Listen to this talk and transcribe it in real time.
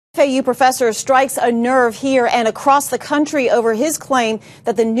FAU professor strikes a nerve here and across the country over his claim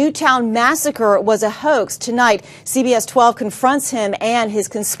that the Newtown massacre was a hoax. Tonight, CBS 12 confronts him and his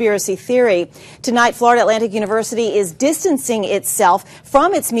conspiracy theory. Tonight, Florida Atlantic University is distancing itself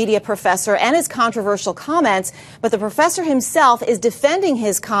from its media professor and his controversial comments, but the professor himself is defending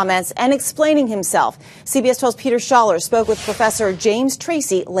his comments and explaining himself. CBS 12's Peter Schaller spoke with Professor James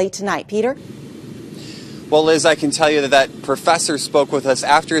Tracy late tonight. Peter? Well, Liz, I can tell you that professor spoke with us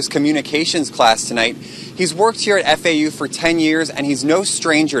after his communications class tonight. He's worked here at FAU for 10 years, and he's no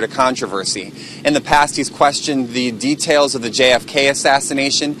stranger to controversy. In the past, he's questioned the details of the JFK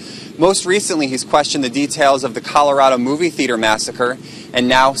assassination. Most recently, he's questioned the details of the Colorado movie theater massacre. And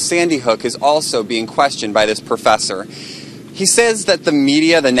now Sandy Hook is also being questioned by this professor. He says that the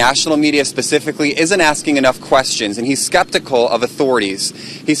media, the national media specifically, isn't asking enough questions, and he's skeptical of authorities.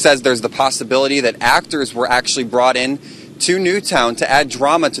 He says there's the possibility that actors were actually brought in to Newtown to add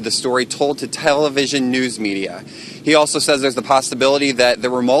drama to the story told to television news media. He also says there's the possibility that there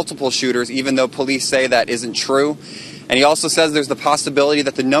were multiple shooters, even though police say that isn't true. And he also says there's the possibility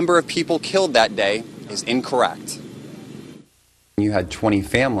that the number of people killed that day is incorrect. You had 20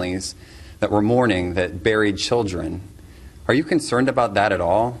 families that were mourning that buried children. Are you concerned about that at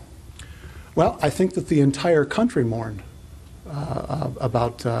all? Well, I think that the entire country mourned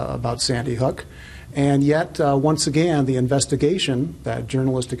about Sandy Hook, and yet once again the investigation that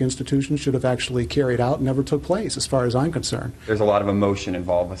journalistic institutions should have actually carried out never took place, as far as I'm concerned. There's a lot of emotion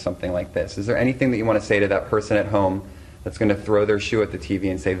involved with something like this. Is there anything that you want to say to that person at home that's going to throw their shoe at the TV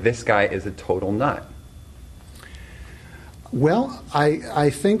and say, this guy is a total nut? Well,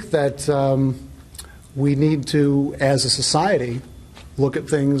 I think that we need to, as a society, look at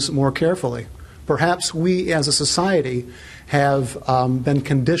things more carefully. Perhaps we, as a society, have been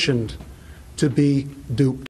conditioned to be duped.